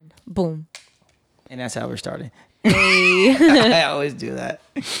Boom. And that's how we're starting. Hey. I always do that.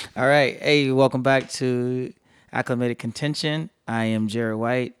 All right. Hey, welcome back to Acclimated Contention. I am Jared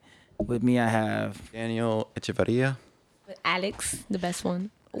White. With me, I have Daniel Echevarria. Alex, the best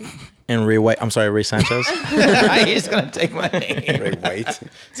one. And Ray White. I'm sorry, Ray Sanchez. He's gonna take my name. Ray White.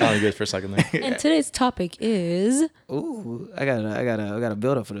 Sounded good for a second there. And today's topic is Ooh, I gotta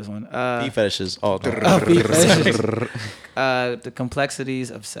build up for this one. Feet fetishes. Oh, Feet fetishes. The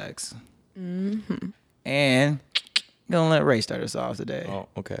complexities of sex. mm-hmm. And gonna let Ray start us off today. Oh,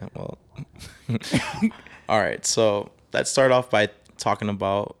 okay. Well, all right. So let's start off by talking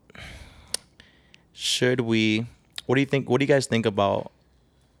about should we? What do you think? What do you guys think about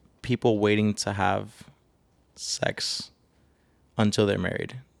people waiting to have sex until they're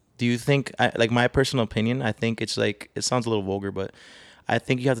married? Do you think, like my personal opinion, I think it's like, it sounds a little vulgar, but I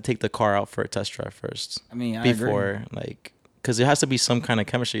think you have to take the car out for a test drive first. I mean, I before agree. like, because there has to be some kind of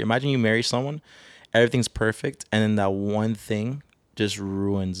chemistry. Imagine you marry someone, everything's perfect, and then that one thing just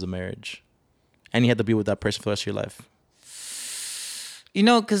ruins the marriage, and you have to be with that person for the rest of your life. You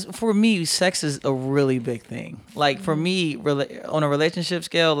know, because for me, sex is a really big thing. Like, for me, on a relationship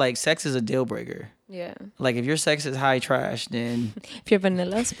scale, like, sex is a deal breaker. yeah. Like, if your sex is high trash, then... If you're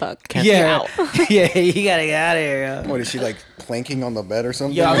vanilla as fuck, yeah, yeah, you gotta get out of here, yo. What is she like planking on the bed or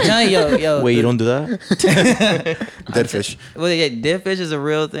something? Yo, I'm telling you, yo. Wait, you don't do that? Dead fish. Well, yeah, dead fish is a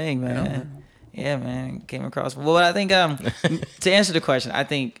real thing, man. Yeah, man. Came across... Well, I think, to answer the question, I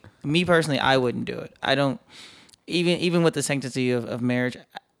think, me personally, I wouldn't do it. I don't... Even with the sanctity of marriage,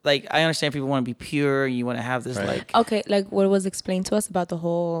 like, I understand people want to be pure, and you want to have this, Right. like... okay, like what was explained to us about the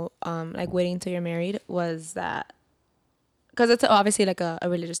whole like waiting till you're married was that because it's obviously like a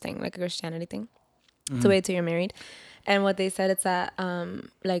religious thing, like a Christianity thing, to wait till you're married. And what they said is that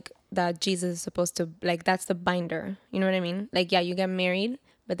like that Jesus is supposed to, like, that's the binder, you know what I mean? Like, yeah, you get married,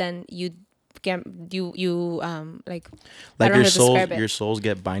 but then you get like I don't know how to describe it. Your souls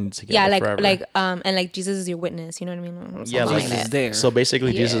get binded together. Yeah, like forever. and like Jesus is your witness, you know what I mean? Or Yeah, something like Jesus is that. there. So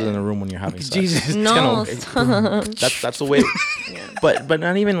basically, Jesus Yeah. is in the room when you're having sex. Jesus. No, That's the way. But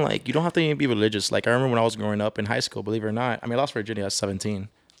not even like, you don't have to even be religious. Like, I remember when I was growing up in high school, believe it or not, I mean, I lost virginity at 17,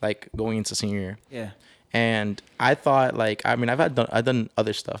 like going into senior year. Yeah. And I thought, like, I mean, I've done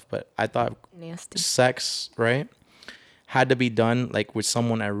other stuff, but I thought nasty. sex, right, had to be done like with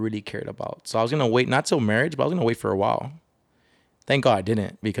someone I really cared about. So I was gonna wait, not till marriage, but I was gonna wait for a while. Thank God I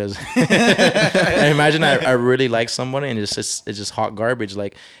didn't, because I imagine I really like somebody and it's just hot garbage.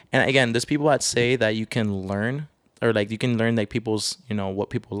 Like, and again, there's people that say that you can learn, or like you can learn like people's, you know, what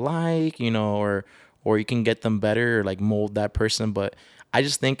people like, you know, or you can get them better, or like mold that person. But I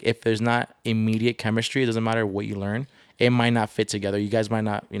just think if there's not immediate chemistry, it doesn't matter what you learn. It might not fit together. You guys might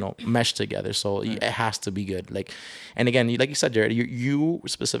not, you know, mesh together. So it has to be good. Like, and again, like you said, Jared, you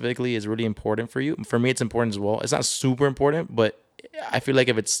specifically is really important for you. For me, it's important as well. It's not super important, but I feel like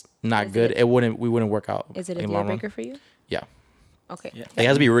if it's not good, we wouldn't work out. Is it a in the deal long run. breaker for you? Yeah. Okay. Yeah. It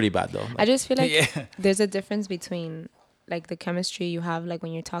has to be really bad though. I just feel like Yeah. there's a difference between like the chemistry you have like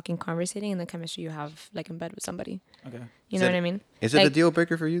when you're talking, conversating, and the chemistry you have like in bed with somebody. Okay. You know what I mean? Is it Like, a deal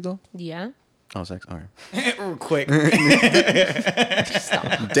breaker for you though? Yeah. Oh, sex. All right. Real quick.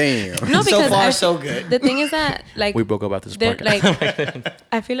 Damn. No, So because far, so good. the thing is that like We broke up after this there- podcast. like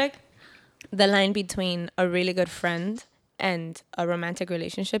I feel like the line between a really good friend and a romantic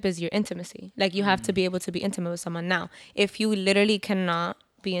relationship is your intimacy. Like, you have to be able to be intimate with someone. Now, if you literally cannot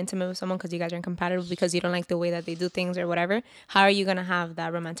be intimate with someone because you guys are incompatible, because you don't like the way that they do things or whatever, how are you going to have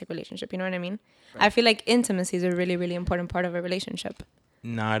that romantic relationship? You know what I mean? Right. I feel like intimacy is a really, really important part of a relationship.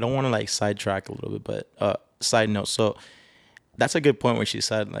 No, I don't want to like sidetrack a little bit, but side note. So that's a good point what she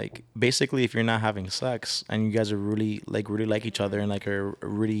said. Like, basically, if you're not having sex and you guys are really like each other and like are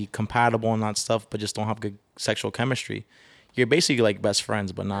really compatible and that stuff, but just don't have good sexual chemistry, you're basically like best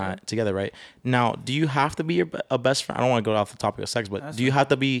friends, but not together, right? Now, do you have to be a best friend? I don't want to go off the topic of sex, but do you have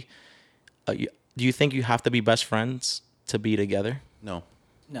to be? Do you think you have to be best friends to be together? No.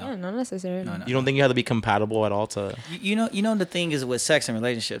 No. Yeah, not necessarily. No. You don't think you have to be compatible at all to? You know the thing is with sex and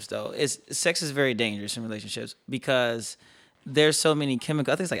relationships though, is sex is very dangerous in relationships because there's so many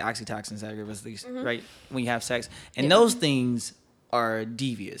chemicals. I think it's like oxytocins that are released, right, when you have sex, and those things are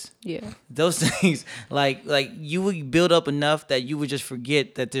devious. Yeah. Those things, like you would build up enough that you would just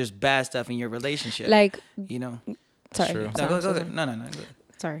forget that there's bad stuff in your relationship. Like, you know. sorry. True. No, go. Sorry. No. Go.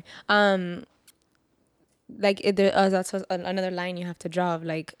 Sorry. Like that's another line you have to draw of,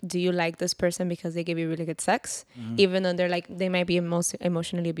 like, do you like this person because they give you really good sex, even though they might be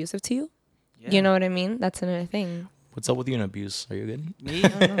emotionally abusive to you? Yeah. You know what I mean? That's another thing. What's up with you and abuse? Are you good? Me? I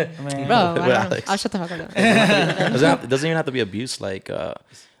don't know. I mean, Bro, I But don't know. Alex. I'll shut the fuck up. It doesn't even have to be abuse. Like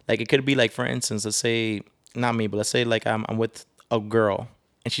Like it could be like, for instance, let's say not me, but let's say like I'm with a girl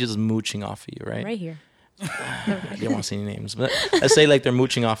and she's just mooching off of you, right? Right here. I didn't want to say any names, but let's say like they're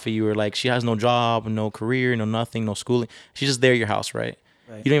mooching off of you, or like she has no job, no career, no nothing, no schooling. She's just there at your house, right?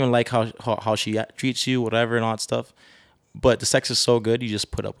 Right. You don't even like how she treats you, whatever, and all that stuff. But the sex is so good, you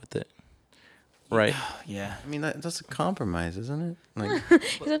just put up with it, right? Yeah. I mean, that's a compromise, isn't it? Like,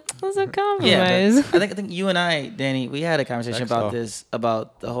 That's a compromise. Yeah, but I think you and I, Danny, we had a conversation Sex, about though. this,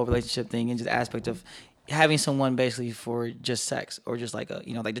 about the whole relationship thing and just the aspect of having someone basically for just sex, or just like a,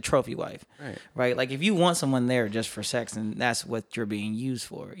 like the trophy wife, right? Like if you want someone there just for sex, and that's what you're being used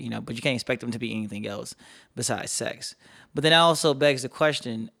for, but you can't expect them to be anything else besides sex. But then that also begs the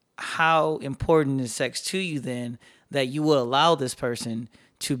question: how important is sex to you then, that you will allow this person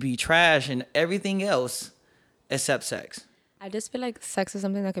to be trash and everything else except sex? I just feel like sex is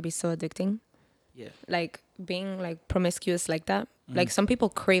something that could be so addicting. Yeah. Like being like promiscuous like that. Like some people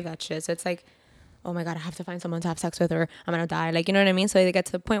crave that shit. So it's like, oh my God, I have to find someone to have sex with, or I'm gonna die. Like, you know what I mean? So they get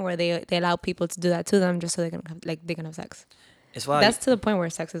to the point where they allow people to do that to them just so they can have sex. It's why That's to the point where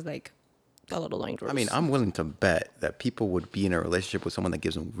sex is like a little dangerous. I mean, I'm willing to bet that people would be in a relationship with someone that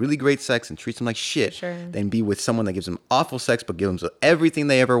gives them really great sex and treats them like shit, Sure. than be with someone that gives them awful sex but gives them everything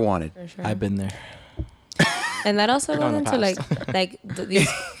they ever wanted. For sure. I've been there. And that also goes in the into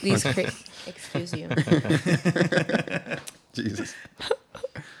these excuse you. Jesus.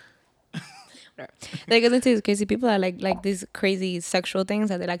 Whatever. That goes into these crazy people that like these crazy sexual things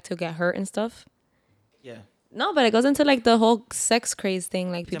that they like to get hurt and stuff. yeah. No, but it goes into like the whole sex craze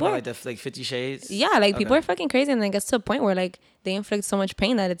thing. Like People people, like the 50 Shades. yeah, like people Okay. are fucking crazy, and then it gets to a point where like they inflict so much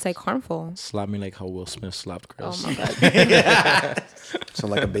pain that it's like harmful. Slap me like how Will Smith slapped Chris. Oh my God. So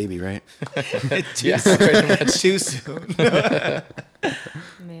like a baby, right? Yeah, pretty much. Too soon.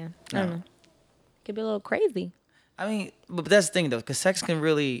 Man, I don't know. Could be a little crazy. I mean, but that's the thing though, because sex can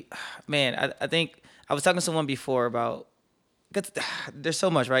really, man. I think I was talking to someone before about. 'Cause there's so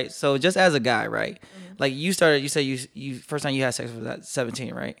much, right? So just as a guy, right? Like you started, you said you first time you had sex was at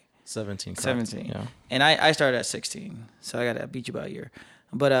 17, right? 17. correct. 17. Yeah. And I started at 16, so I got to beat you by a year.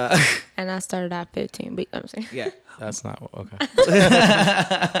 But And I started at 15. But I'm saying, yeah, That's not okay.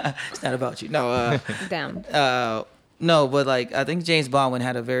 it's not about you. No, damn. no, but like I think James Baldwin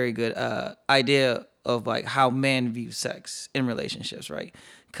had a very good idea of like how men view sex in relationships, right?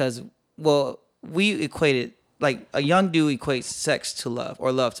 Because we equated, like a young dude equates sex to love,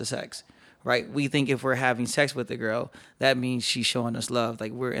 or love to sex, right? We think if we're having sex with a girl, that means she's showing us love,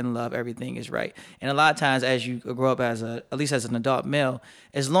 like we're in love, everything is right. And a lot of times, as you grow up at least as an adult male,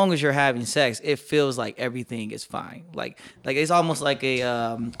 as long as you're having sex, it feels like everything is fine. Like it's almost like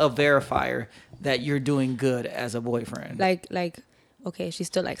a verifier that you're doing good as a boyfriend. Like, okay, she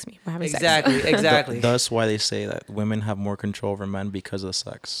still likes me. We're having exactly, sex. exactly. That's why they say that women have more control over men because of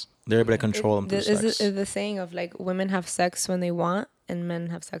sex. They're able to control them through sex. Is the saying of like women have sex when they want and men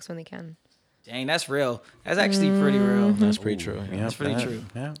have sex when they can. Dang, that's real. That's actually pretty real. That's pretty true. Yeah. That's pretty true.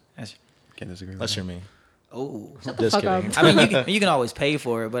 Yeah. That's, Can't disagree with Let's that. hear me. oh. Just fuck kidding. up. I mean, you can always pay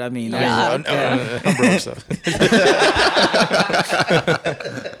for it, but I mean, Yeah. I'm broke, so.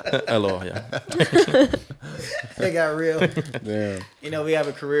 Hello, yeah. it got real. Yeah. We have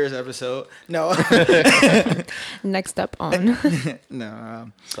a careers episode. No, Next up on.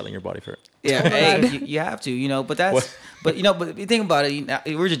 no. Selling your body for it. Yeah, hey, you have to, but that's, but if you think about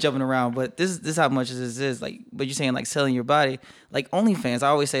it, we're just jumping around, but this is how much this is, like, but you're saying like selling your body, like OnlyFans, I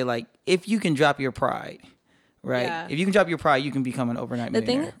always say like, if you can drop your pride, right? Yeah. If you can drop your pride, you can become an overnight The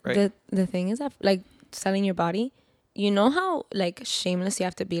millionaire, thing, right? the thing is that like selling your body, you know how like shameless you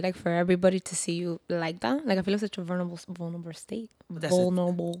have to be like for everybody to see you like that. Like I feel like such a vulnerable state. that's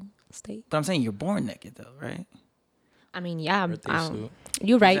Vulnerable state. But I'm saying you're born naked though, right? I mean, yeah, Birthday suit.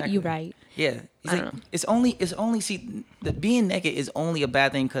 you're right. Exactly. You're right. Yeah, I don't know. it's only see, the being naked is only a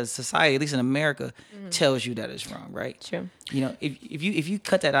bad thing because society, at least in America, tells you that it's wrong, right? True. If you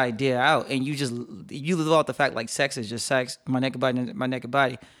cut that idea out and you live out the fact like sex is just sex, my naked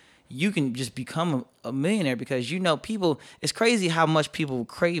body, you can just become a millionaire because people. It's crazy how much people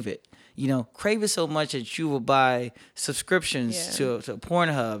crave it. Crave it so much that you will buy subscriptions to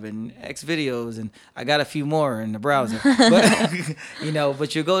Pornhub and X videos, and I got a few more in the browser. But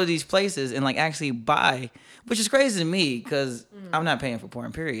but you go to these places and like actually buy, which is crazy to me because I'm not paying for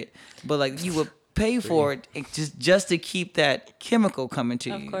porn, period. But like you would pay for it just to keep that chemical coming to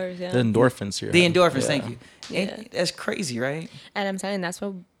you. Of course, yeah. The endorphins here. The endorphins, thank you. Yeah. That's crazy, right? And I'm telling you, that's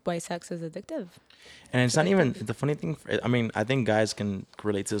why sex is addictive. And it's not even the funny thing. I mean, I think guys can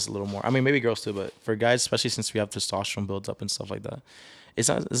relate to this a little more. I mean, maybe girls too, but for guys, especially since we have testosterone builds up and stuff like that, it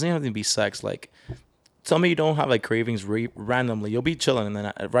doesn't even have to be sex. Like tell me you don't have like cravings randomly. You'll be chilling and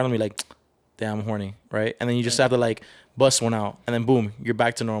then randomly like, damn, I'm horny, right? And then you just have to like bust one out, and then boom, you're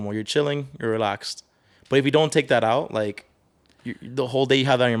back to normal. You're chilling, you're relaxed. But if you don't take that out, like the whole day you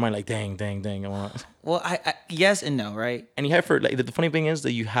have that on your mind, like dang, dang, dang. Well, I yes and no, right? And you have for like the funny thing is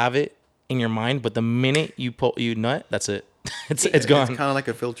that you have it in your mind, but the minute you you nut, that's it. it's gone. It's kind of like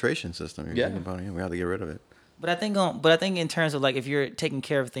a filtration system. You're Yeah. thinking about it. We have to get rid of it. But I think in terms of like if you're taking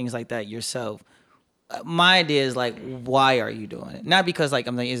care of things like that yourself, my idea is like, why are you doing it? Not because like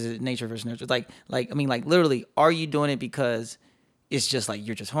I'm like, is it nature versus nurture? Like I mean, like literally, are you doing it because it's just like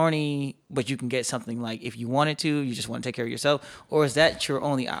you're just horny, but you can get something like if you wanted to, you just want to take care of yourself, or is that your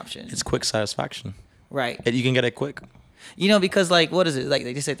only option? It's quick satisfaction. Right. You can get it quick. You know, because like what is it like?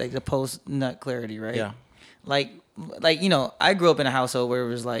 They just say like the post nut clarity, right? Yeah. Like you know, I grew up in a household where it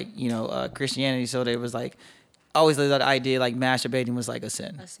was like you know Christianity, so there was like always that idea like masturbating was like a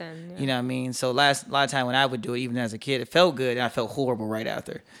sin. A sin, yeah. You know what I mean? So a lot of time when I would do it, even as a kid, it felt good and I felt horrible right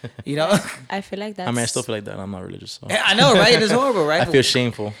after. You know? I feel like that's. I mean, I still feel like that. I'm not religious, so I know, right? It is horrible, right? I feel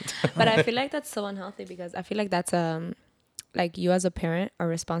shameful. But I feel like that's so unhealthy because I feel like that's like you as a parent are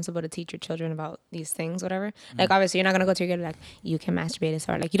responsible to teach your children about these things, whatever. Like obviously you're not gonna go to your kid like you can masturbate as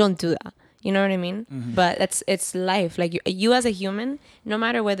far like you don't do that. You know what I mean? But it's life. Like you as a human, no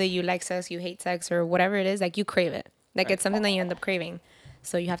matter whether you like sex, you hate sex, or whatever it is, like you crave it. Like it's something that you end up craving.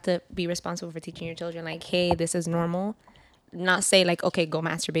 So you have to be responsible for teaching your children like, hey, this is normal. Not say like, okay, go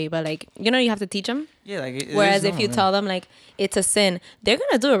masturbate, but like, you know, you have to teach them. Yeah, like it Whereas is if you normal, tell them like it's a sin, they're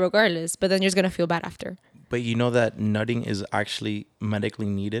gonna do it regardless, but then you're just gonna feel bad after. But you know that nutting is actually medically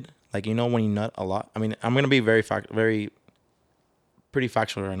needed. Like you know when you nut a lot. I mean, I'm gonna be pretty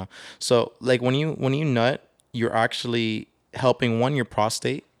factual right now. So like when you nut, you're actually helping your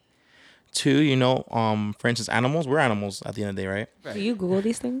prostate. Two, you know, for instance, animals. We're animals at the end of the day, right? Do you Google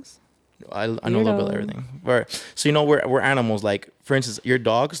these things? I know a little bit of everything. Right. So you know we're animals. Like for instance, your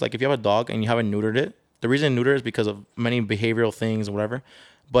dogs. Like if you have a dog and you haven't neutered it, the reason neuter is because of many behavioral things or whatever.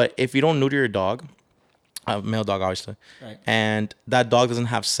 But if you don't neuter your dog, a male dog obviously, Right. and that dog doesn't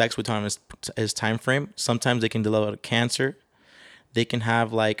have sex within his time frame, sometimes they can develop cancer. They can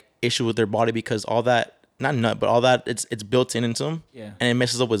have like issue with their body because all that not nut, but all that it's built into them. Yeah. And it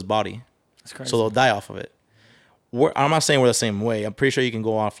messes up his body. That's crazy. So they'll die off of it. I'm not saying we're the same way. I'm pretty sure you can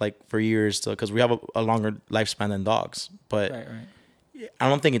go off like for years because we have a longer lifespan than dogs. But Right. I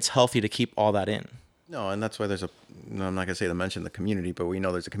don't think it's healthy to keep all that in. No, and that's why there's no, I'm not gonna say to mention the community, but we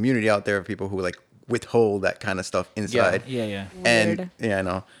know there's a community out there of people who like withhold that kind of stuff inside. Yeah. And Weird. yeah, I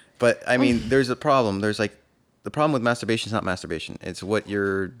know. But I mean, there's a problem. There's like the problem with masturbation is not masturbation. It's what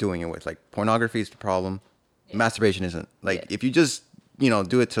you're doing it with. Like pornography is the problem. Masturbation isn't. Like if you just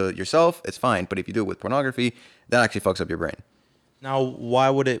do it to yourself, it's fine. But if you do it with pornography, that actually fucks up your brain. Now, why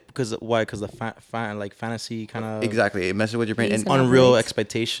would it? Because the like fantasy kind of Exactly, it messes with your brain. Please And don't. unreal Elaborate.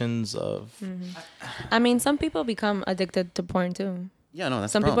 expectations of. I mean, some people become addicted to porn too. yeah, no,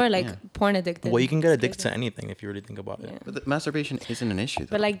 that's Some the people are problem. like Yeah. porn addicted. Well, you can get It's addicted to crazy. anything if you really think about it. Yeah. But the masturbation isn't an issue.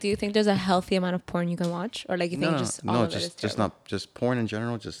 Though. But like, do you think there's a healthy amount of porn you can watch, or like you think just all of it is just terrible? not just porn in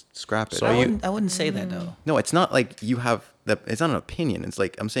general. Just scrap it. So I wouldn't say that though. No, it's not like you have the. It's not an opinion. It's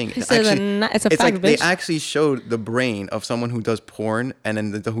like I'm saying. It's it's a fact, like they bitch. actually showed the brain of someone who does porn and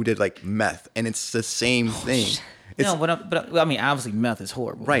then who did like meth, and it's the same thing. It's, No, but I mean, obviously, meth is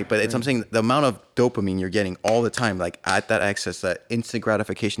horrible. right, but I'm saying the amount of dopamine you're getting all the time, like at that access, that instant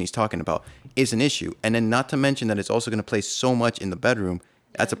gratification he's talking about, is an issue. And then not to mention that it's also going to play so much in the bedroom.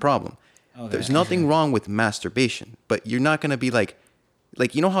 That's a problem. There's nothing wrong with masturbation, but you're not going to be like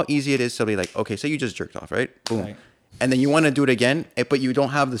you know how easy it is to be like, okay, say you just jerked off, right? Boom. Right. And then you want to do it again, but you don't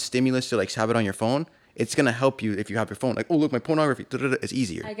have the stimulus to like have it on your phone. It's going to help you if you have your phone. Like, oh, look, my pornography. It's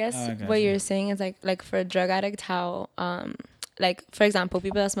easier. I guess I got what you. you're saying is like for a drug addict, how like for example,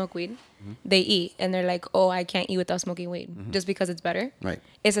 people that smoke weed, they eat and they're like, oh, I can't eat without smoking weed just because it's better. Right.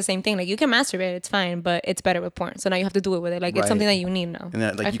 It's the same thing. Like you can masturbate, it's fine, but it's better with porn. So now you have to do it with it. Like it's Right. something that you need now. And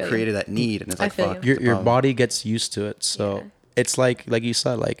that I like you feel created that need, and it's I like, feel fuck. you. it's a Your problem. body gets used to it, so Yeah. it's like you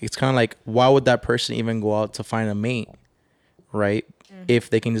said, like it's kind of like why would that person even go out to find a mate, right? If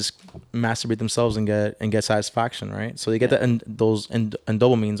they can just masturbate themselves and get satisfaction, right? So they get that and those and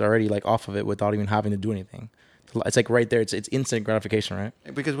dopamines already like off of it without even having to do anything. It's like right there. It's instant gratification, right?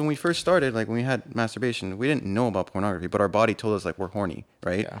 Because when we first started, like when we had masturbation, we didn't know about pornography, but our body told us like we're horny,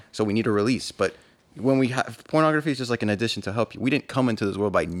 right? Yeah. So we need a release. But when we have pornography is just like an addition to help you. We didn't come into this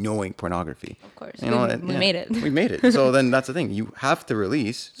world by knowing pornography. Of course. You know, We made it. We made it. So then that's the thing. You have to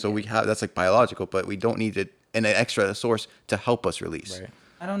release. So we have that's like biological, but we don't need it an extra source to help us release. Right.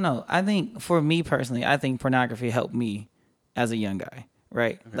 I don't know. I think for me personally, I think pornography helped me as a young guy,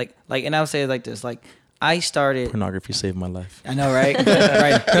 right? Like, and I would say it like this, like, I started. Pornography saved my life. I know, right?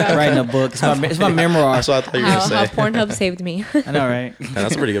 Writing a book. It's my memoir. That's what I thought you were How going to say. Pornhub saved me. I know, right? Man,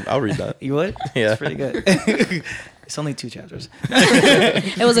 that's pretty good. I'll read that. You would? Yeah. It's pretty good. It's only 2 chapters.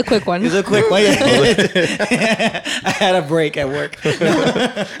 It was a quick one. It's a quick one. I had a break at work.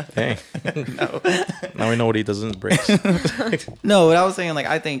 Dang. No. Now we know what he does in his breaks. No, what I was saying, like,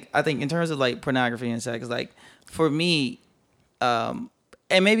 I think in terms of like pornography and sex, like for me, and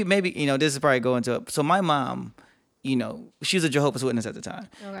maybe this is probably going to. So my mom, she was a Jehovah's Witness at the time,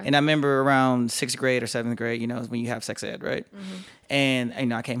 Okay. and I remember around 6th grade or 7th grade, when you have sex ed, right? Mm-hmm.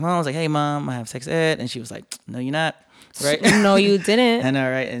 And I came home, I was like, "Hey, mom, I have sex ed," and she was like, "No, you're not." Right? No, you didn't. I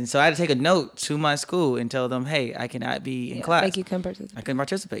know, right? And so I had to take a note to my school and tell them, "Hey, I cannot be in class. Like you can participate. I couldn't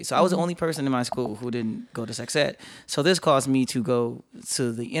participate." So I was the only person in my school who didn't go to sex ed. So this caused me to go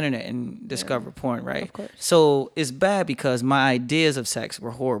to the internet and discover porn, right? Of course. So it's bad because my ideas of sex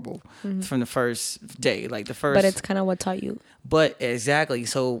were horrible from the first day, like the first. But it's kind of what taught you. But exactly.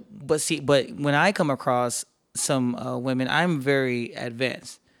 So, but when I come across some women, I'm very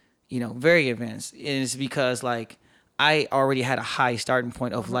advanced, very advanced. And it's because like I already had a high starting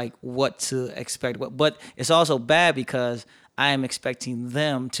point of like what to expect. But it's also bad because I am expecting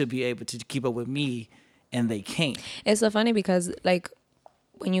them to be able to keep up with me and they can't. It's so funny because like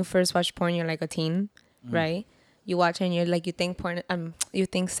when you first watch porn, you're like a teen, right? You watch it and you're like, you think you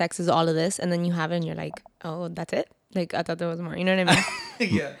think sex is all of this, and then you have it and you're like, oh, that's it? Like, I thought there was more. You know what I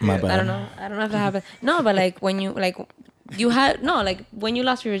mean? Yeah. My bad. I don't know if that happened. No, but like when you like when you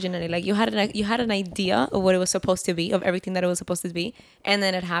lost your virginity, like you had an idea of what it was supposed to be, of everything that it was supposed to be, and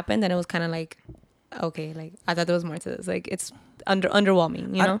then it happened, and it was kind of like, okay, like I thought there was more to this. Like it's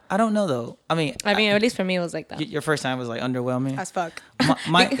underwhelming, you know? I don't know though. I mean, At least for me, it was like that. your first time was like underwhelming. As fuck.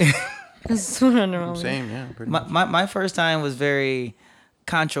 My It's super underwhelming. Same, yeah. Pretty much. my first time was very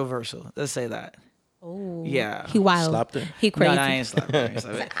controversial. Let's say that. Oh. Yeah. He wild. Slapped her? He crazy. No, I ain't slapped her. I ain't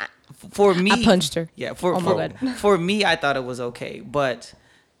slapped her. For me, I punched her. Yeah. Oh my God. For me, I thought it was okay, but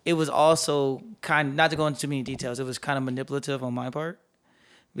it was also not to go into too many details. It was kind of manipulative on my part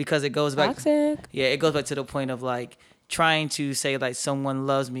because it goes back. Toxic. Yeah, it goes back to the point of like trying to say like someone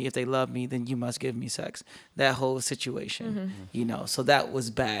loves me. If they love me, then you must give me sex. That whole situation, So that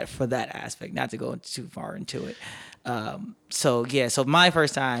was bad for that aspect. Not to go too far into it. So my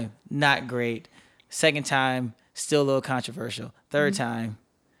first time, not great. Second time, still a little controversial. Third time,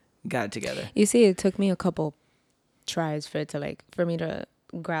 got it together. You see, it took me a couple tries for me to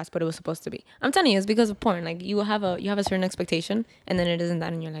grasp what it was supposed to be. I'm telling you, it's because of porn. Like you have a certain expectation, and then it isn't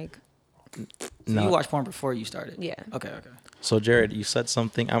that, and you're like, So you watched porn before you started? yeah. Okay. So Jared, you said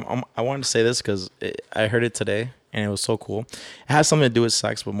something. I wanted to say this because I heard it today and it was so cool. It has something to do with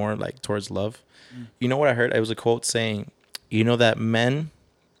sex, but more like towards love. You know what I heard? It was a quote saying, that men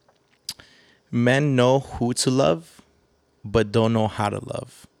know who to love, but don't know how to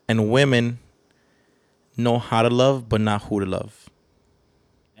love, and women know how to love, but not who to love.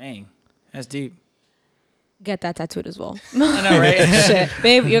 Dang, that's deep. Get that tattooed as well. I know, right? Shit,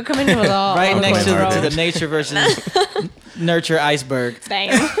 babe, you're coming in with all Right next to bro. the nature versus nurture iceberg.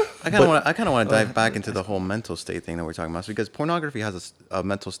 Damn. I kind of want to dive back into the whole mental state thing that we're talking about, because pornography has a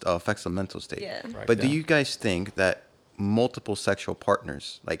mental affects the mental state. Yeah. Right, But do yeah. you guys think that multiple sexual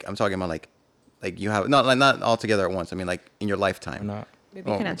partners, like I'm talking about, like you have not all together at once. I mean, like in your Or lifetime. not? Maybe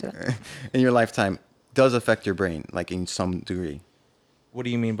you can answer that. In your lifetime, does affect your brain, like in some degree. What do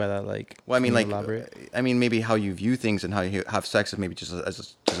you mean by that? Like, Well, I mean, can you like, elaborate? maybe how you view things and how you have sex is maybe just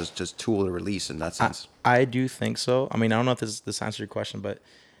as just tool to release in that sense. I do think so. I mean, I don't know if this answers your question, but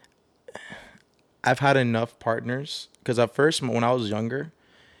I've had enough partners, because at first when I was younger,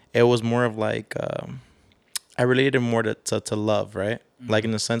 it was more of like I related more to love, right? Mm-hmm. Like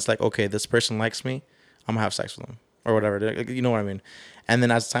in the sense like, okay, this person likes me, I'm gonna have sex with them or whatever. You know what I mean? And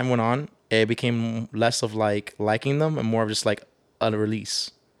then as time went on, it became less of like liking them and more of just like a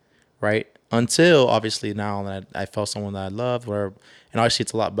release, right? Until obviously now that I felt someone that I loved, and obviously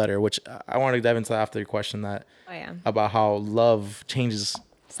it's a lot better. Which I want to dive into after your question about how love changes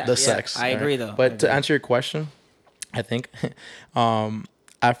the sex. I agree though. But to answer your question, I think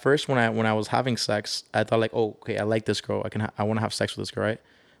at first when I was having sex, I thought like, oh, okay, I like this girl. I want to have sex with this girl, right?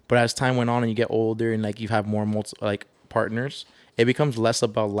 But as time went on and you get older and like you have more like partners, it becomes less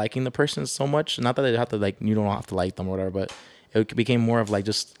about liking the person so much. Not that they have to like, you don't have to like them or whatever, but it became more of like,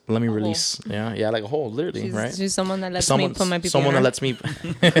 just let me release. Yeah, like a hole, literally, right? She's someone that lets me put my people someone in that her. lets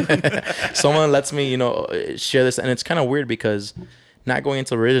me someone lets me, share this. And it's kind of weird because, not going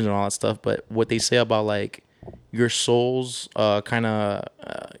into religion and all that stuff, but what they say about like your souls kind of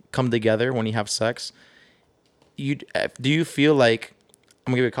come together when you have sex. Do you feel like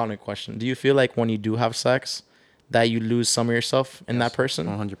I'm gonna give you a counter question. Do you feel like when you do have sex, that you lose some of yourself in that person?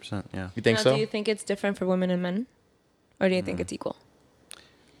 100%. Yeah. You think Now, so? do you think it's different for women and men, or do you think it's equal?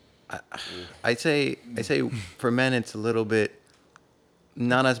 I say for men it's a little bit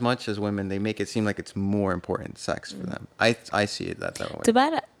not as much as women. They make it seem like it's more important sex for them. I see it that way. Too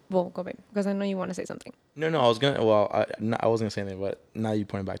bad. Well, go back because I know you want to say something. No, I was gonna. Well, I wasn't gonna say anything, but now you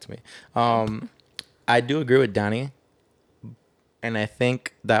pointed back to me. I do agree with Danny, and I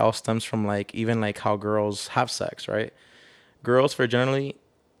think that all stems from like even like how girls have sex, right? Girls, for generally,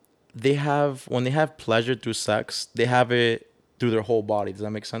 they have when they have pleasure through sex, they have it through their whole body. Does that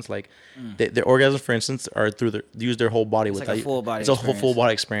make sense? Like their orgasms, for instance, are through their use their whole body. It's with like a that. full body It's a whole full experience.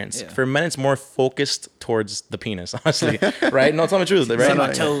 body experience. Yeah. For men, it's more focused towards the penis, honestly, right? No, tell me the truth, right? On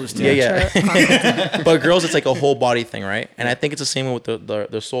my toes, too. Yeah. But girls, it's like a whole body thing, right? And I think it's the same with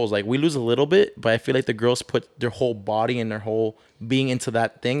the souls. Like we lose a little bit, but I feel like the girls put their whole body and their whole being into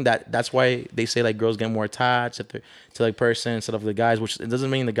that thing. That's why they say like girls get more attached if they're to like person instead of the guys, which it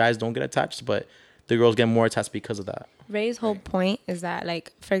doesn't mean the guys don't get attached, but the girls get more attached because of that. Ray's whole point is that,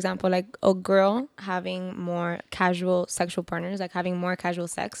 like, for example, like a girl having more casual sexual partners, like having more casual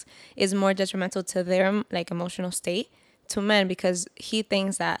sex, is more detrimental to their like emotional state to men because he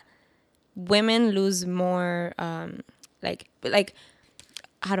thinks that women lose more, like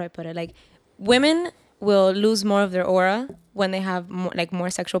how do I put it? Like, women will lose more of their aura when they have more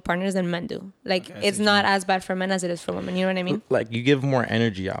sexual partners than men do. Like, Okay, I it's see what not you mean. as bad for men as it is for women. You know what I mean? Like you give more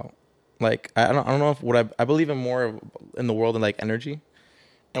energy out. Like I don't know if what I believe in more in the world in like energy,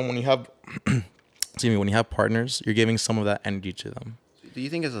 and when you have excuse me, when you have partners, you're giving some of that energy to them. Do you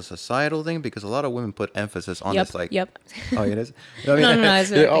think it's a societal thing? Because a lot of women put emphasis on Yep. this, like, Yep. oh, it is. No, it's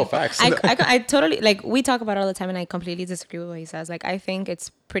Yeah, oh, facts. I totally, like, we talk about it all the time, and I completely disagree with what he says. Like, I think it's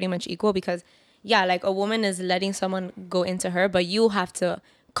pretty much equal because, yeah, like, a woman is letting someone go into her, but you have to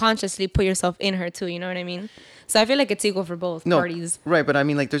consciously put yourself in her too. You know what I mean? So I feel like it's equal for both No, parties. right, but I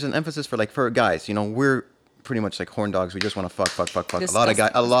mean, like, there's an emphasis for like for guys. You know, we're pretty much like horn dogs. We just want to fuck. Disgusting.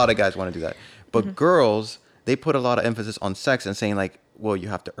 A lot of guys want to do that. But girls, they put a lot of emphasis on sex and saying like, well, you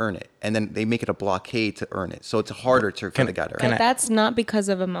have to earn it, and then they make it a blockade to earn it. So it's harder for the guy to earn But it. that's not because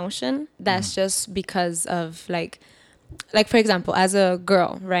of emotion. That's just because of like for example, as a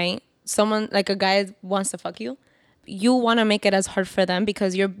girl, right? Someone like a guy wants to fuck you. You want to make it as hard for them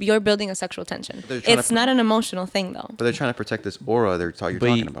because you're building a sexual tension. They're trying It's to- not an emotional thing though. But they're trying to protect this aura you're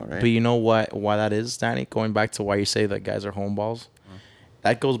talking about, right? But you know what? Why that is, Danny? Going back to why you say that guys are homeballs,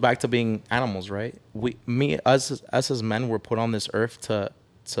 that goes back to being animals, right? Us as men, were put on this earth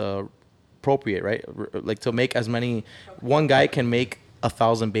to procreate, right? Like to make as many. One guy can make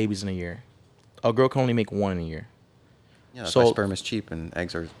 1,000 babies in a year. A girl can only make one in a year. Yeah, that's So- why sperm is cheap and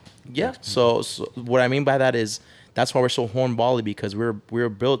eggs are. Yeah. So what I mean by that is that's why we're so hornbally because we're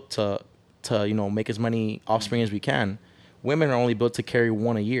built to make as many offspring as we can. Women are only built to carry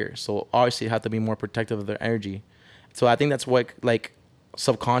one a year, so obviously have to be more protective of their energy. So I think that's what like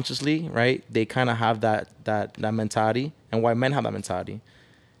subconsciously, right? They kind of have that mentality, and why men have that mentality.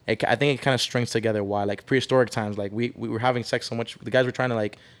 I think it kind of strings together why like prehistoric times, like we were having sex so much, the guys were trying to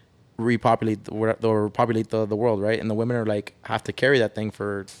like repopulate the world, right? And the women are like have to carry that thing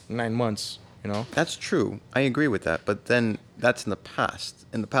for 9 months, you know. That's true. I agree with that. But then that's in the past.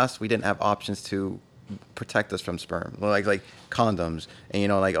 In the past, we didn't have options to protect us from sperm, like condoms,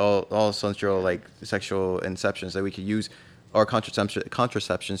 and like all sensual like sexual inceptions that we could use, or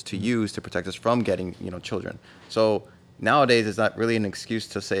contraceptions to use to protect us from getting children. So nowadays, it's not really an excuse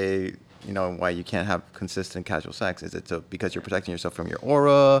to say why you can't have consistent casual sex. Is it because you're protecting yourself from your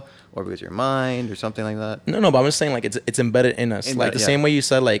aura, or because your mind, or something like that? No, but I'm just saying like it's embedded in us. Like the yeah. same way you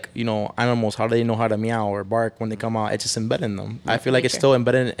said like animals, how do they know how to meow or bark when they come out? It's just embedded in them. I feel like it's Nature. still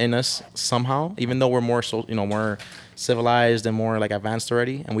embedded in us somehow, even though we're more more civilized and more like advanced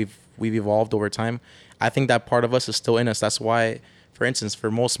already, and we've evolved over time. I think that part of us is still in us. That's why, for instance, for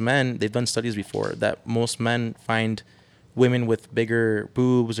most men, they've done studies before that most men find women with bigger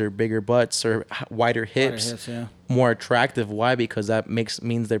boobs or bigger butts or wider hips, yeah. more attractive. Why? Because that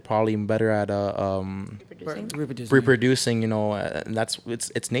means they're probably better at reproducing. And that's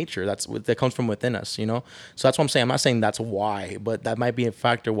it's nature. That comes from within us. So that's what I'm saying. I'm not saying that's why, but that might be a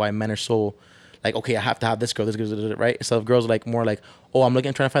factor why men are so like, okay, I have to have this girl, right? Instead of girls like more like, oh, I'm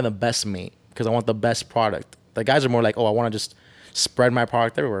trying to find the best mate because I want the best product. The guys are more like, oh, I want to just spread my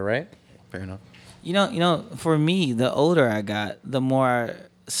product everywhere, right? Fair enough. For me, the older I got, the more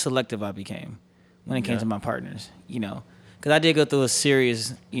selective I became when it came to my partners. Because I did go through a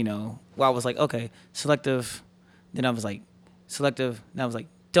series, where I was like, okay, selective. Then I was like, selective. Then I was like,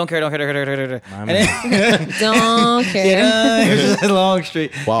 don't care, don't care, don't care, don't care, don't care. My And man. then, Don't care. it was just a long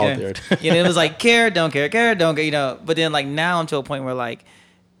street. Wow, Yeah. dude. You know, it was like care, don't care, don't care. You know, but then like now I'm to a point where like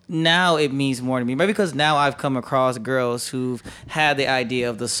now it means more to me. Maybe because now I've come across girls who've had the idea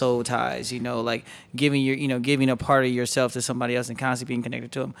of the soul ties, you know, like giving giving a part of yourself to somebody else and constantly being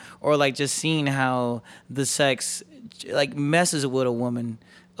connected to them, or like just seeing how the sex like messes with a woman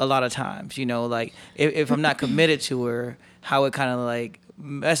a lot of times, you know, like if I'm not committed to her, how it kind of like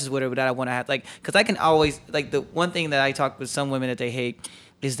messes with her, but I want to have like, because I can always like the one thing that I talk with some women that they hate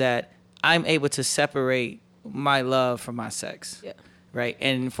is that I'm able to separate my love from my sex. Yeah. Right,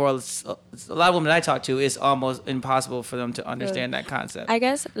 and for a lot of women that I talk to, it's almost impossible for them to understand that concept. I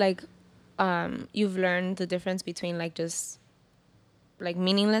guess like you've learned the difference between like just like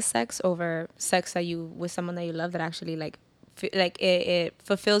meaningless sex over sex that you with someone that you love that actually like like it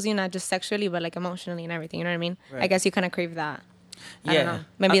fulfills you, not just sexually but like emotionally and everything. You know what I mean? I Right. guess you kind of crave that. I Yeah. don't know.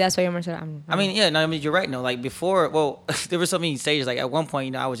 Maybe that's why you're more. I mean, yeah, no, I mean, you're right. No, like before, well, there were so many stages. Like at one point,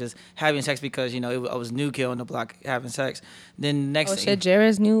 you know, I was just having sex because, you know, I was new kid on the block having sex. Then next oh thing, shit,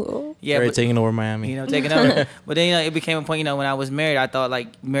 Jared's new. Oh. yeah, They're but, taking over Miami. you know, taking over. But then, you know, it became a point, you know, when I was married, I thought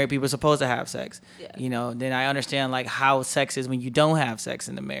like married people are supposed to have sex. Yeah. You know, then I understand like how sex is when you don't have sex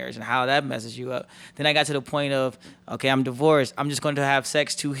in the marriage and how that messes you up. Then I got to the point of, okay, I'm divorced. I'm just going to have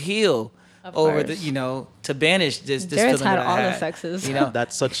sex to heal. Of Over course. the, you know, to banish this Jared's feeling had that I all the had. sexes. You know,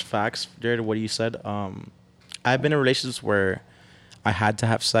 That's such facts, Jared. What you said. I've been in relationships where I had to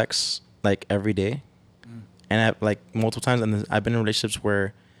have sex like every day, and I like multiple times. And I've been in relationships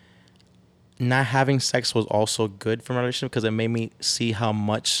where not having sex was also good for my relationship because it made me see how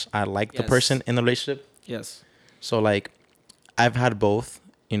much I like the Yes. person in the relationship. yes. So like, I've had both.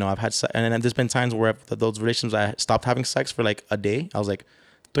 You know, I've had and then there's been times where those relationships I stopped having sex for like a day. I was like,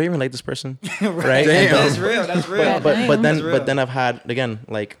 do I even like this person? Right? Damn. That's real. That's real. But Damn. That's real. then I've had again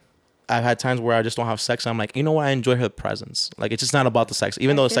like I've had times where I just don't have sex. And I'm like, you know what? I enjoy her presence. Like it's just not about the sex,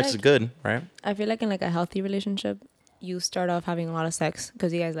 even I though feel sex is like- good, right? I feel like in like a healthy relationship, you start off having a lot of sex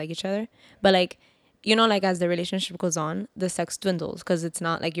because you guys like each other. But like, you know, like as the relationship goes on, the sex dwindles because it's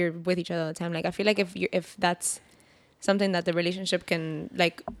not like you're with each other all the time. Like I feel like if that's something that the relationship can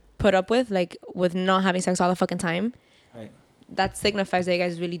like put up with not having sex all the fucking time, Right. that signifies that you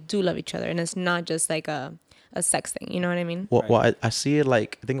guys really do love each other and it's not just like a sex thing. You know what I mean? Well, Right. well, I see it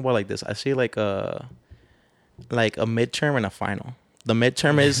like think about it like this. I see it like a midterm and a final. The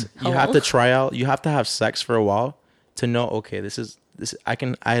midterm is you have Oh. to try out. You have to have sex for a while to know. Okay, this.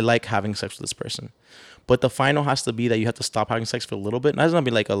 I like having sex with this person. But the final has to be that you have to stop having sex for a little bit. Not gonna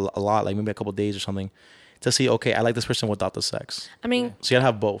be like a lot, like maybe a couple of days or something, to see. Okay, I like this person without the sex. I mean, So you gotta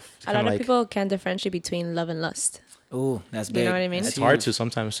have both. It's a kinda lot of like, people can't differentiate between love and lust Ooh, that's You big. know what I mean? That's It's hard huge. to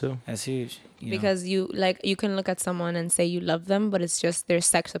sometimes too. That's huge. You know. because you can look at someone and say you love them, but it's just their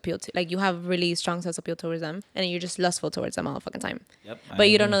sex appeal to like you have really strong sex appeal towards them, and you're just lustful towards them all the fucking time. Yep, I But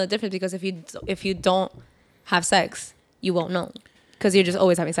you don't agree. know the difference because if you don't have sex, you won't know because you're just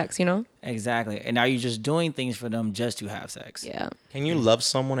always having sex. You know? Exactly. And are you just doing things for them just to have sex? Yeah. Can you love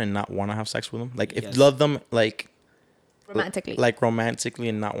someone and not want to have sex with them? Like if Yes. you love them Romantically. like romantically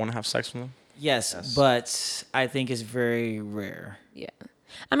and not want to have sex with them? Yes, but I think it's very rare. Yeah.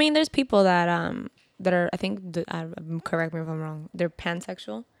 I mean, there's people that are I think correct me if I'm wrong. They're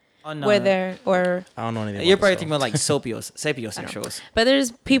pansexual, Oh no. where they're or I don't know anything. You're about probably this, thinking about like sapiosexuals. but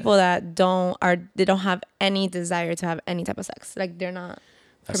there's people that don't have any desire to have any type of sex. Like they're not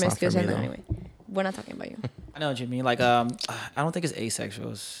That's not for promiscuous me, in though. any way. We're not talking about you. I know what you mean. Like I don't think it's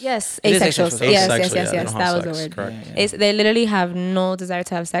asexuals. Yes, It is asexuals. asexual. Yes, Asexual, yes, yes, yeah, they yes. don't That have was the sex, word. correct. Yeah, yeah. They literally have no desire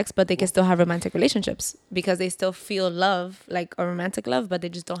to have sex, but they can still have romantic relationships because they still feel love, like a romantic love, but they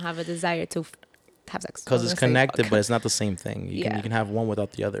just don't have a desire to have sex. because I was it's gonna say connected, fuck. but it's not the same thing. Yeah. You can have one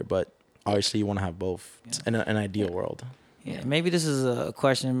without the other, but obviously you want to have both. It's in an ideal world. Yeah, maybe this is a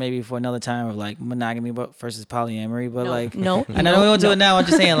question maybe for another time of like monogamy versus polyamory, but no, like no, I know we won't do no. it now. I'm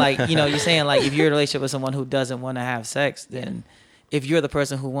just saying like, you know, you're saying like if you're in a relationship with someone who doesn't want to have sex, then if you're the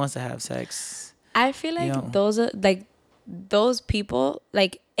person who wants to have sex, I feel like you know. those are like those people,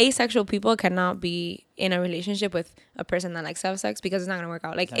 like asexual people, cannot be in a relationship with a person that likes to have sex because it's not gonna work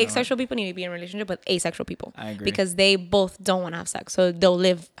out. Like not gonna asexual people need to be in a relationship with asexual people. I agree. Because they both don't want to have sex, so they'll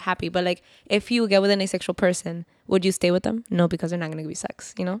live happy. But like, if you get with an asexual person, would you stay with them? No, because they're not gonna give you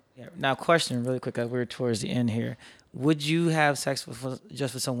sex. You know? Yeah. Now, question really quick, as we're towards the end here. Would you have sex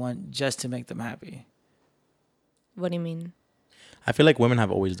with someone just to make them happy? What do you mean? I feel like women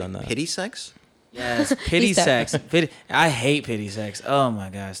have always done that. Pity sex? Yes, pity He's that- sex. I hate pity sex. Oh my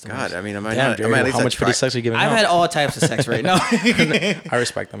gosh. the God, worst. I mean, am I Damn, not? Jared, Am I at least how a much pretty sex are you giving I've out? had all types of sex right now. I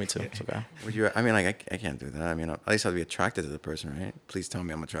respect that, me too. It's okay. Would you? I mean, like, I can't do that. I mean, at least I'd be attracted to the person, right? Please tell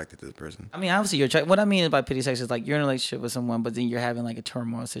me I'm attracted to the person. I mean, obviously, what I mean by pity sex is like you're in a relationship with someone, but then you're having like a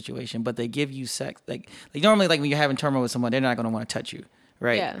turmoil situation, but they give you sex. Like normally, like when you're having turmoil with someone, they're not gonna want to touch you,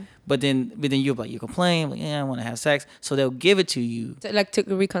 right? Yeah. But then you complain, like, yeah, I want to have sex, so they'll give it to you. to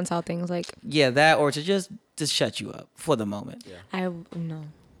reconcile things. Like Yeah, that or to just shut you up for the moment. Yeah. I no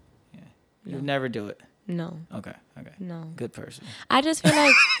You never do it. no Okay. no. Good person. I just feel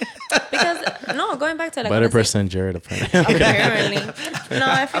like because no, going back to like Better what I person than Jared, apparently. apparently. No,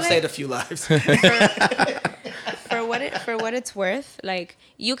 I feel I've like saved a few lives. for what it's worth, like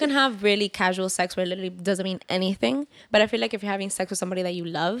you can have really casual sex where it literally doesn't mean anything. But I feel like if you're having sex with somebody that you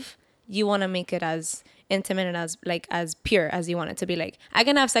love, you want to make it as intimate and as pure as you want it to be. Like I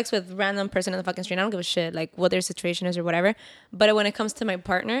can have sex with random person in the fucking street. I don't give a shit like what their situation is or whatever. But when it comes to my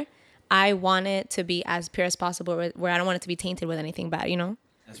partner, I want it to be as pure as possible, where I don't want it to be tainted with anything bad, you know?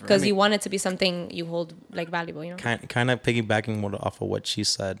 Because you want it to be something you hold like valuable, you know? Kind of piggybacking off of what she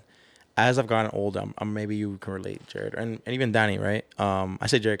said. As I've gotten older, maybe you can relate, Jared, and even Danny, right? I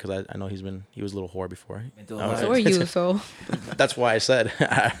say Jared because I know he was a little whore before. So are you, so. That's why I said,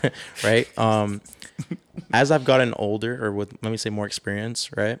 right? As I've gotten older, or with, let me say, more experience,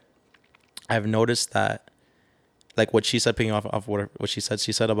 right? I've noticed that, like what she said, picking off what she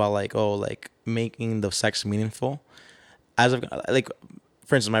said about like, oh, like making the sex meaningful. As I've like,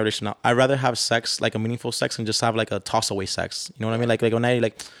 for instance, my relationship now, I'd rather have sex, like a meaningful sex, and just have like a toss away sex. You know what I mean? Like when I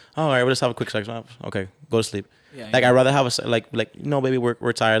like, oh, all right, we'll just have a quick sex. Oh, okay, go to sleep. Yeah, Like I'd rather have like no, baby,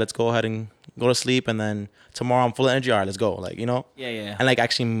 we're tired. Let's go ahead and go to sleep, and then tomorrow I'm full of energy. All right, let's go. Like, you know. Yeah. And like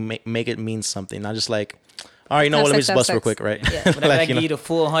actually make it mean something, not just like, all right, you know Have what? Let me sex, just have bust real sex. quick, right? Yeah. But I you give know. you the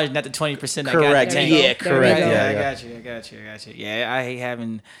full 100, not the 20%. Correct. There you go. Yeah, There correct. you go. Yeah, I yeah. got you. Yeah, I hate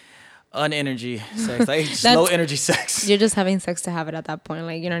having unenergy sex, like just low energy sex. You're just having sex to have it at that point.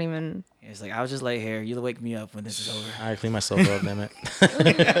 Like, you're not even. It's like I'll just lay here. You'll wake me up when this is over. I clean myself up, damn it.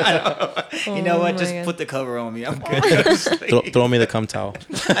 You know what? my Just God. put the cover on me. I'm good. Throw me the cum towel.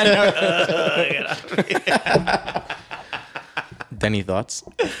 Denny, thoughts?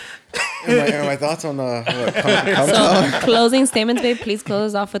 My thoughts on the So, closing statements, babe. Please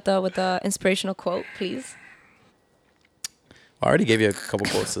close off with the inspirational quote, please. I already gave you a couple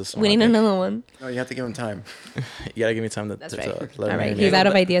quotes this We need another one. No, you have to give him time. You gotta give me time to. That's to right. let All me right, marinate. he's out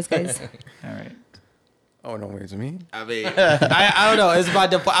of ideas, guys. All right. Oh no, wait, it's me. I mean, I don't know. It's about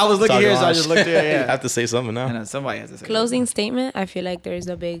the. I was looking Talk here, so I launch. just looked there. I Yeah. have to say something I now. know somebody has to say. Closing statement. I feel like there's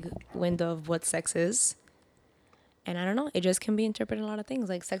a big window of what sex is. And I don't know, it just can be interpreted a lot of things.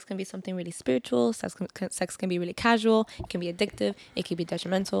 Like sex can be something really spiritual. Sex can be really casual. It can be addictive. It can be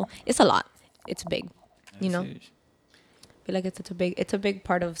detrimental. It's a lot. It's big. You know? I feel like it's a big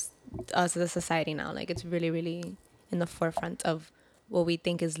part of us as a society now. Like it's really, really in the forefront of what we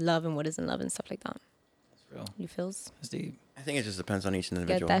think is love and what isn't love and stuff like that. That's real. You feels? That's deep. I think it just depends on each Get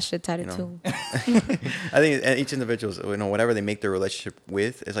individual. that shit tatted you know? too. I think each individual's, whatever they make their relationship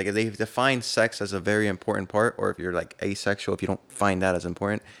with, it's like if they define sex as a very important part, or if you're like asexual, if you don't find that as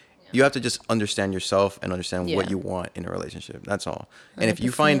important, you have to just understand yourself and understand what Yeah. you want in a relationship. That's all. And if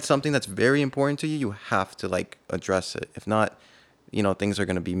you find 100%. something that's very important to you, you have to like address it. If not, things are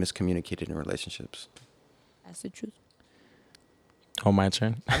going to be miscommunicated in relationships. That's the truth. Oh, my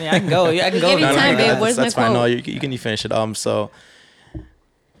turn. I mean, I can go. Yeah, I can We go. give you time, babe. Where's that's my fine. No, quote? you can finish it. So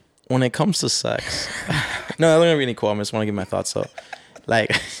when it comes to sex, no, I don't have any quote. I just want to give my thoughts. So,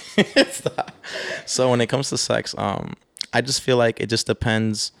 like, so when it comes to sex, I just feel like it just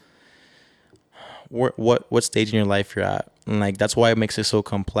depends what stage in your life you're at, and like that's why it makes it so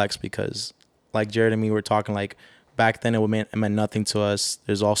complex. Because like Jared and me were talking, like back then it meant nothing to us.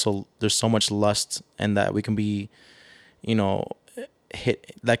 There's so much lust, and that we can be,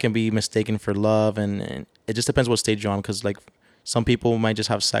 that can be mistaken for love, and it just depends what stage you're on. Because like some people might just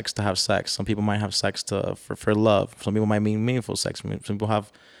have sex to have sex. Some people might have sex for love. Some people might mean meaningful sex. Some people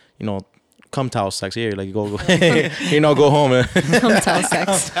have, cum towel sex. Here, like go go home. And Come tell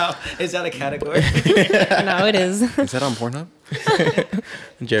sex. Is that a category? No, it is. Is that on Pornhub?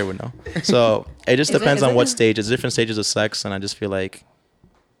 Jared would know. So it just Is it- depends is on it? what stage. It's different stages of sex, and I just feel like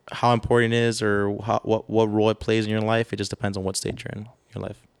how important it is, or what role it plays in your life. It just depends on what stage you're in your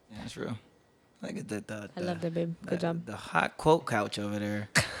life. Yeah, that's real. Like the I love that, babe. Good job. The hot quote couch over there.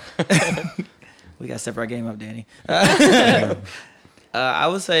 We got to step our game up, Danny. I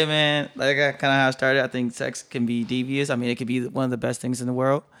would say, man, like I kind of how I started. I think sex can be devious. I mean, it could be one of the best things in the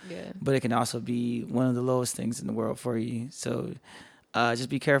world, Yeah. but it can also be one of the lowest things in the world for you. So Just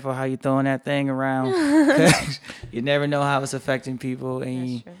be careful how you throwing that thing around. 'Cause you never know how it's affecting people,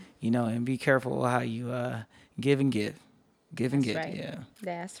 and you know, and be careful how you give and give. Give and That's give. right. Yeah.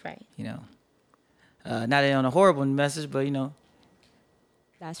 That's right. You know. Not on a horrible message, but you know.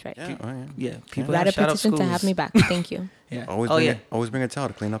 That's right. Yeah, people Write a shout out petition to schools. have me back. Thank you. Yeah. Always bring a towel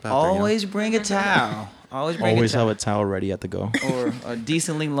to clean up after. Always bring a towel. Always bring Always a towel. have a towel ready at the go. Or a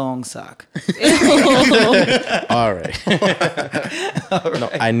decently long sock. All right. No,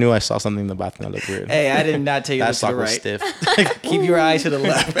 I knew I saw something in the bathroom that looked weird. Hey, I did not tell you That to sock the was right. stiff. Keep your eyes to the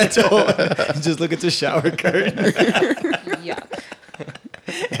left. That's all. Just look at the shower curtain. Yuck.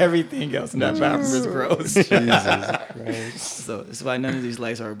 Everything else in that bathroom is gross. Jesus. So that's why none of these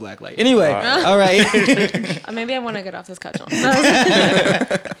lights are a black light. Anyway, all right. Maybe I want to get off this couch.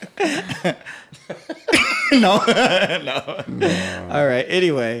 No. All right.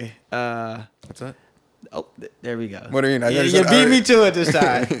 Anyway. What's that? Oh, there we go. What do you mean? I You said, beat all me right. to it this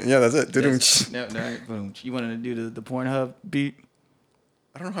time. Yeah, that's it. Yes. No, boom. You wanted to do the Pornhub beat?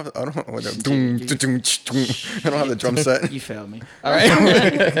 I don't have the drum set. You failed me. All right.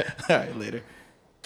 All right, later.